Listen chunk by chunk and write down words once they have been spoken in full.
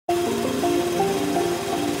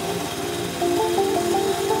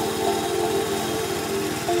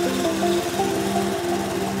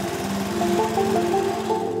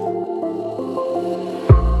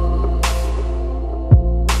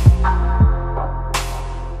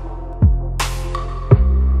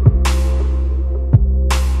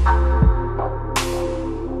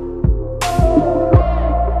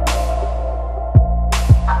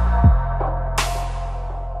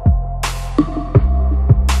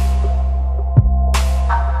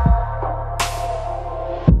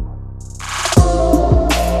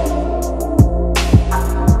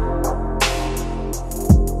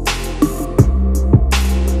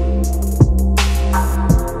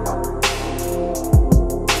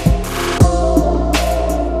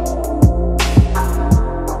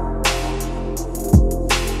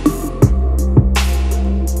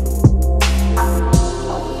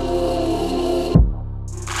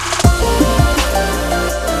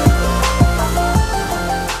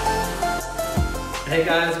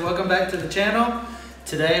guys, welcome back to the channel.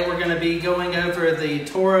 Today we're going to be going over the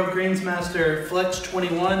Toro Greensmaster Flex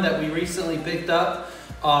 21 that we recently picked up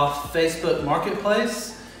off Facebook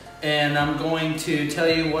Marketplace. And I'm going to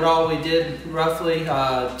tell you what all we did roughly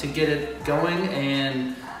to get it going,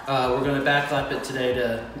 and we're going to backlap it today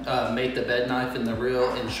to make the bed knife and the reel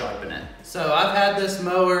and sharpen it. So I've had this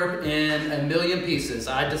mower in a million pieces.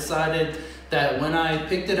 I decided that when I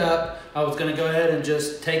picked it up, I was gonna go ahead and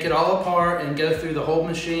just take it all apart and go through the whole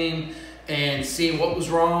machine and see what was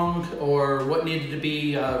wrong or what needed to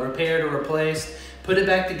be repaired or replaced, put it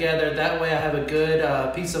back together. That way I have a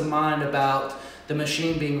good peace of mind about the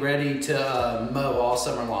machine being ready to mow all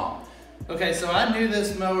summer long. Okay, so I knew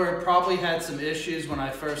this mower probably had some issues when I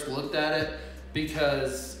first looked at it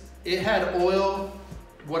because it had oil,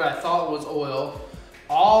 what I thought was oil,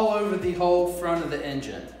 all over the whole front of the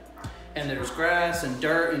engine. And there's grass and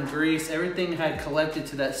dirt and grease. Everything had collected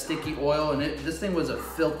to that sticky oil, and this thing was a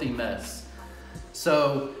filthy mess.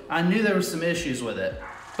 So I knew there was some issues with it.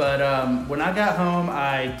 But when I got home,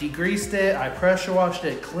 I degreased it, I pressure washed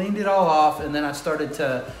it, cleaned it all off, and then I started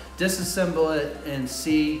to disassemble it and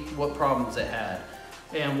see what problems it had.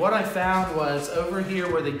 And what I found was over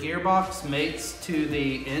here where the gearbox mates to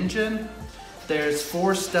the engine, there's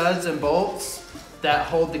 4 studs and bolts that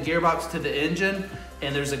hold the gearbox to the engine.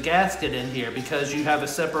 And there's a gasket in here because you have a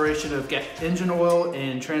separation of engine oil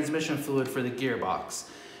and transmission fluid for the gearbox.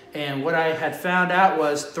 And what I had found out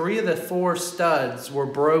was 3 of the 4 studs were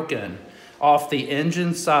broken off the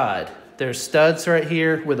engine side. There's studs right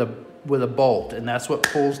here with a bolt, and that's what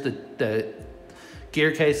pulls the gear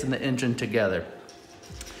case and the engine together.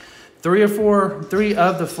 3 of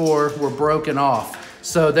the 4 were broken off.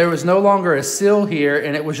 So there was no longer a seal here,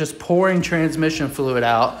 and it was just pouring transmission fluid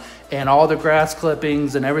out. And all the grass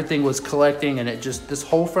clippings and everything was collecting, and this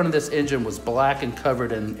whole front of this engine was black and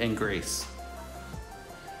covered in grease.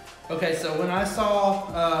 Okay, so when I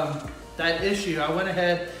saw that issue, I went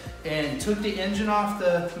ahead and took the engine off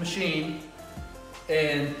the machine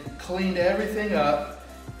and cleaned everything up,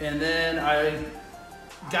 and then I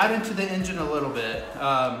got into the engine a little bit.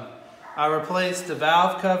 I replaced the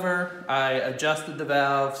valve cover, I adjusted the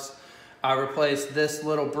valves, I replaced this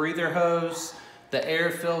little breather hose, the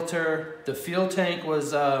air filter, the fuel tank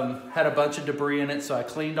was had a bunch of debris in it, so I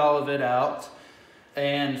cleaned all of it out.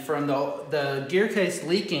 And from the gear case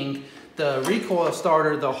leaking, the recoil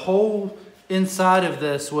starter, the whole inside of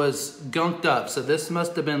this was gunked up. So this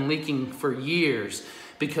must have been leaking for years,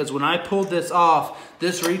 because when I pulled this off,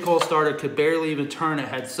 this recoil starter could barely even turn. It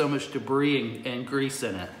had so much debris and grease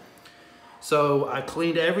in it. So I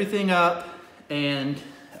cleaned everything up and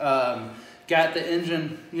got the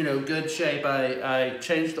engine, good shape. I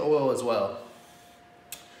changed the oil as well.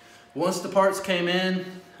 Once the parts came in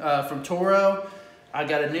from Toro, I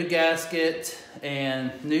got a new gasket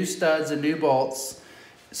and new studs and new bolts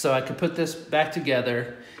so I could put this back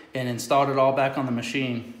together and installed it all back on the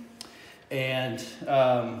machine. And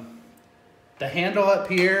the handle up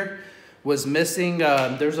here was missing.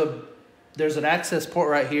 There's an access port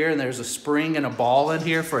right here, and there's a spring and a ball in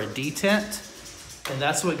here for a detent. And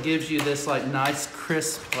that's what gives you this nice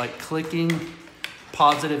crisp, clicking,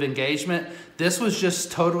 positive engagement. This was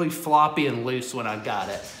just totally floppy and loose when I got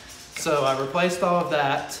it. So I replaced all of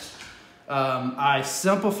that. I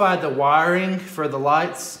simplified the wiring for the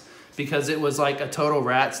lights because it was like a total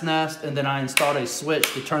rat's nest. And then I installed a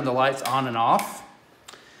switch to turn the lights on and off.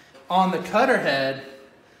 On the cutter head,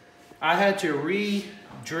 I had to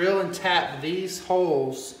re-drill and tap these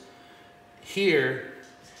holes here.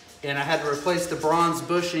 And I had to replace the bronze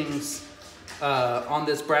bushings on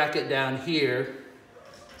this bracket down here.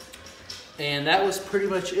 And that was pretty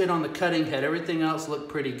much it on the cutting head. Everything else looked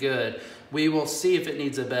pretty good. We will see if it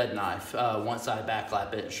needs a bed knife once I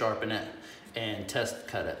backlap it, sharpen it, and test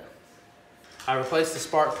cut it. I replaced the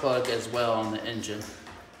spark plug as well on the engine.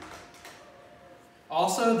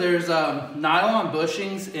 Also, there's nylon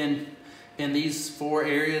bushings in these 4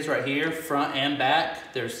 areas right here, front and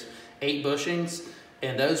back. There's 8 bushings.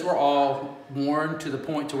 And those were all worn to the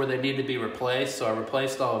point to where they need to be replaced, so I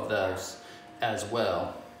replaced all of those as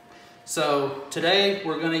well. So today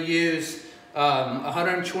we're going to use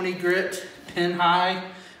 120 grit pin high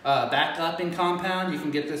backlapping compound. You can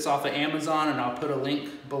get this off of Amazon, and I'll put a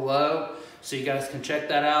link below so you guys can check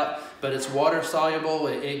that out. But it's water soluble,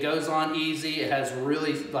 it goes on easy, it has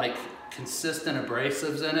really consistent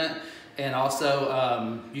abrasives in it, and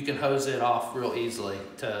also you can hose it off real easily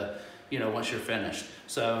to once you're finished.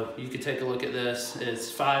 So you can take a look at this.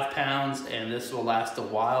 It's 5 pounds, and this will last a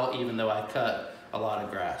while, even though I cut a lot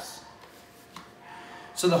of grass.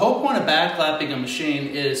 So the whole point of backlapping a machine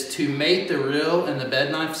is to mate the reel and the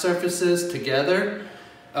bed knife surfaces together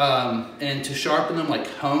and to sharpen them, like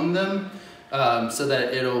hone them, so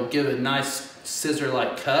that it'll give a nice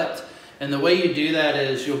scissor-like cut. And the way you do that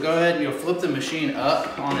is you'll go ahead and you'll flip the machine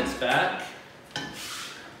up on its back.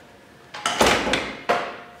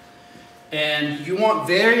 And you want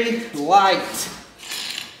very light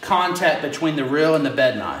contact between the reel and the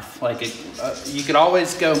bed knife. Like you could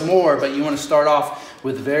always go more, but you want to start off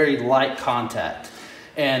with very light contact.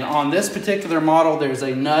 And on this particular model, there's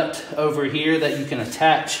a nut over here that you can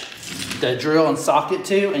attach the drill and socket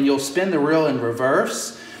to, and you'll spin the reel in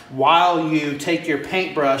reverse while you take your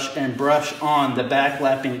paintbrush and brush on the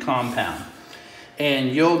backlapping compound.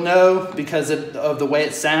 And you'll know, because of the way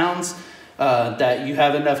it sounds, that you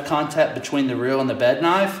have enough contact between the reel and the bed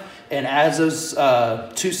knife. And as those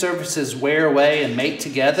two surfaces wear away and mate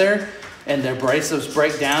together and their abrasives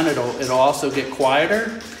break down, it'll also get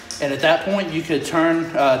quieter. And at that point, you could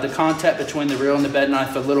turn the contact between the reel and the bed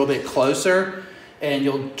knife a little bit closer, and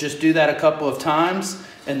you'll just do that a couple of times,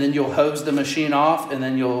 and then you'll hose the machine off, and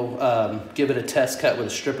then you'll give it a test cut with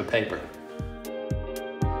a strip of paper.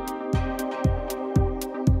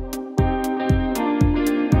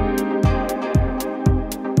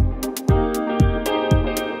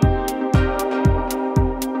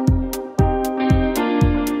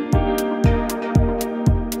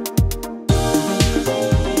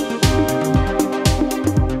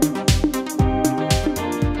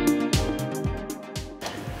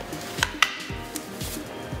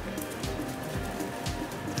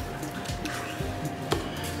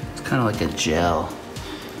 Kind of like a gel,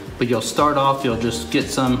 but you'll start off, you'll just get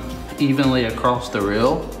some evenly across the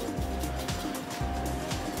reel.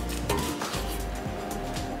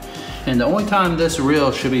 And the only time this reel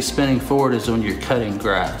should be spinning forward is when you're cutting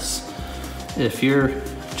grass. If you're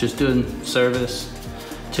just doing service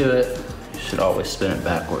to it, you should always spin it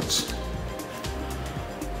backwards.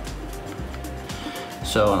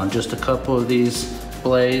 So on just a couple of these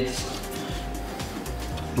blades,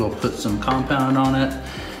 we'll put some compound on it.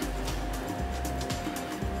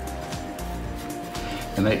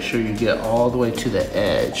 And make sure you get all the way to the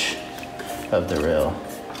edge of the reel.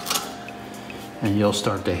 And you'll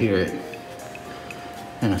start to hear it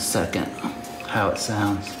in a second, how it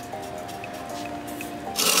sounds.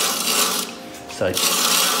 It's like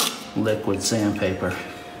liquid sandpaper.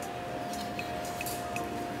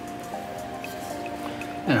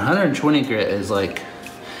 And 120 grit is like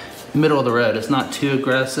middle of the road. It's not too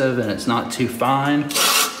aggressive and it's not too fine.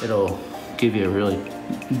 It'll give you a really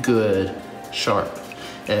good, sharp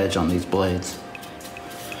edge on these blades.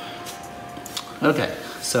 Okay,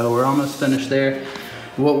 so we're almost finished there.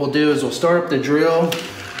 What we'll do is we'll start up the drill,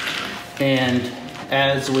 and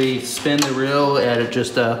as we spin the reel at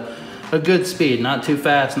just a good speed, not too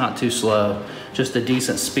fast, not too slow, just a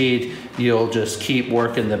decent speed, you'll just keep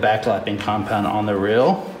working the backlapping compound on the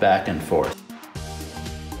reel back and forth.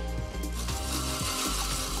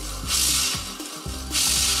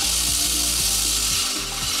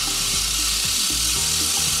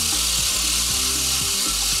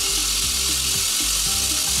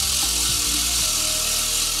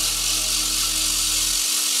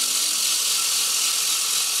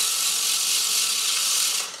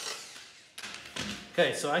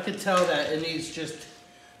 Okay, so I can tell that it needs just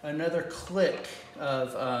another click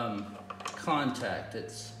of contact.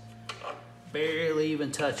 It's barely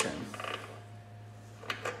even touching.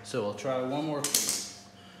 So we'll try one more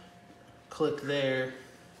click there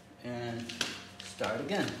and start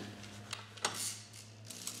again.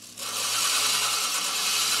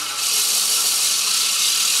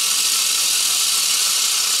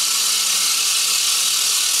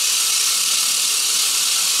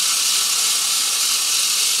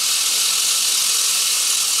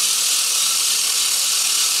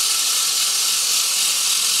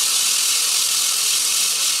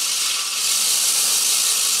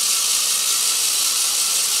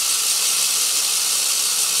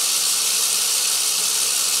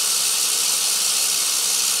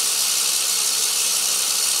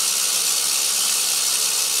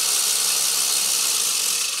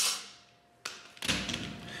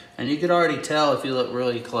 And you could already tell if you look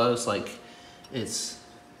really close, like it's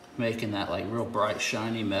making that like real bright,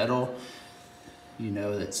 shiny metal. You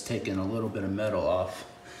know that's taking a little bit of metal off.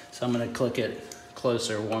 So I'm gonna click it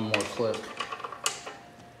closer, one more click.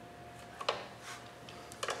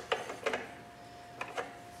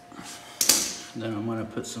 Then I'm gonna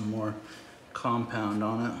put some more compound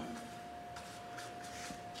on it.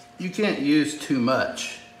 You can't use too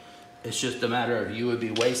much. It's just a matter of you would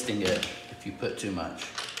be wasting it if you put too much.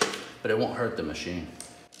 But it won't hurt the machine.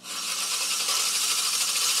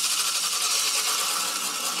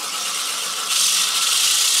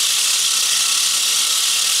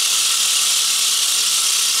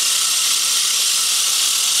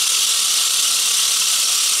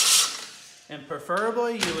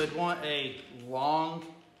 preferably you would want a long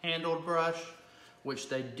handled brush, which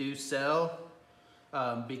they do sell,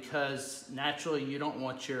 because naturally you don't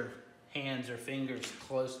want your hands or fingers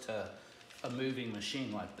close to a moving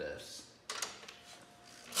machine like this.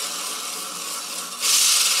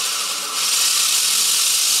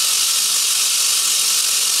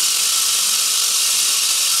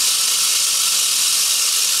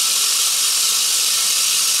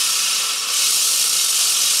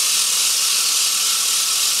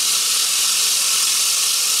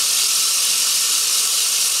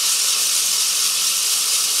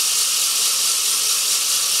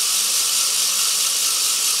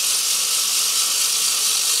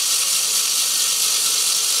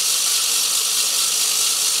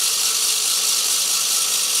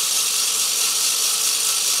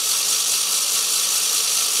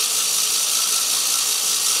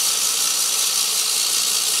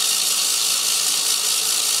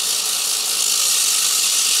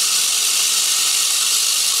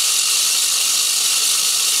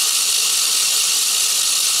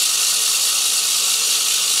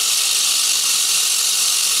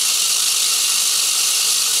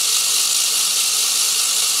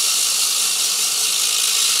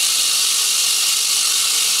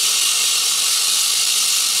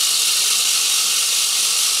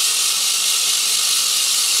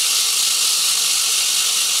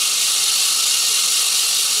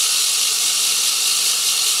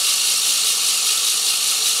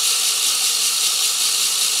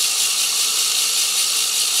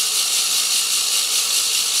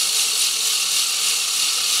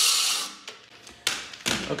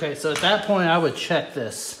 Okay, so at that point I would check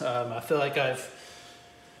this. I feel like I've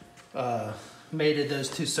mated those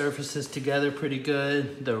two surfaces together pretty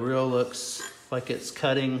good. The reel looks like it's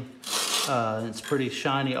cutting. It's pretty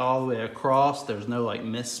shiny all the way across. There's no like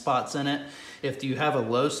mist spots in it. If you have a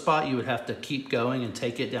low spot, you would have to keep going and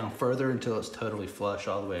take it down further until it's totally flush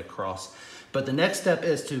all the way across. But the next step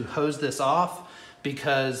is to hose this off,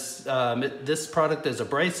 because this product is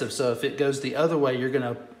abrasive. So if it goes the other way, you're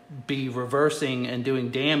gonna be reversing and doing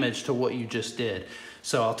damage to what you just did.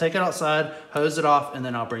 So I'll take it outside, hose it off, and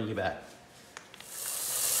then I'll bring you back.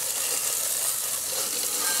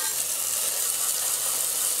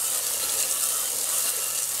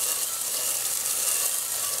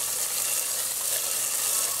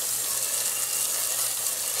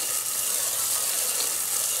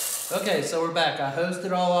 Okay, so we're back. I hosed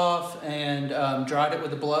it all off and dried it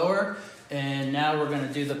with a blower. And now we're gonna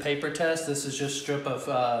do the paper test. This is just a strip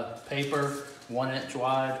of paper, 1 inch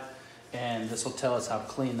wide, and this will tell us how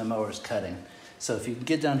clean the mower is cutting. So if you can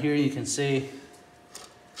get down here, you can see,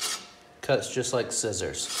 cuts just like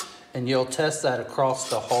scissors. And you'll test that across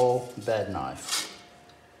the whole bed knife.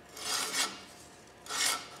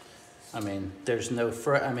 I mean, there's no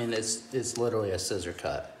it's literally a scissor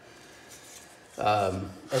cut.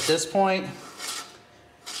 At this point,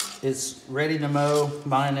 it's ready to mow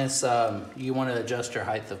minus, you want to adjust your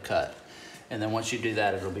height of cut. And then once you do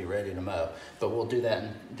that, it'll be ready to mow. But we'll do that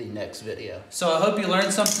in the next video. So I hope you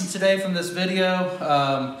learned something today from this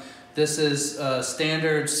video. This is a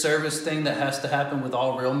standard service thing that has to happen with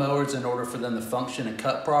all reel mowers in order for them to function and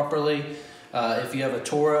cut properly. If you have a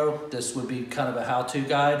Toro, this would be kind of a how-to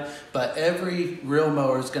guide. But every reel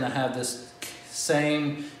mower is going to have this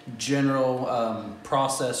same general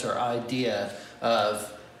process or idea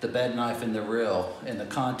of the bed knife and the reel and the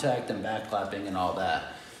contact and back clapping and all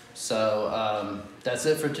that. So that's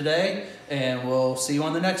it for today, and we'll see you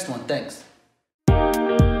on the next one. Thanks.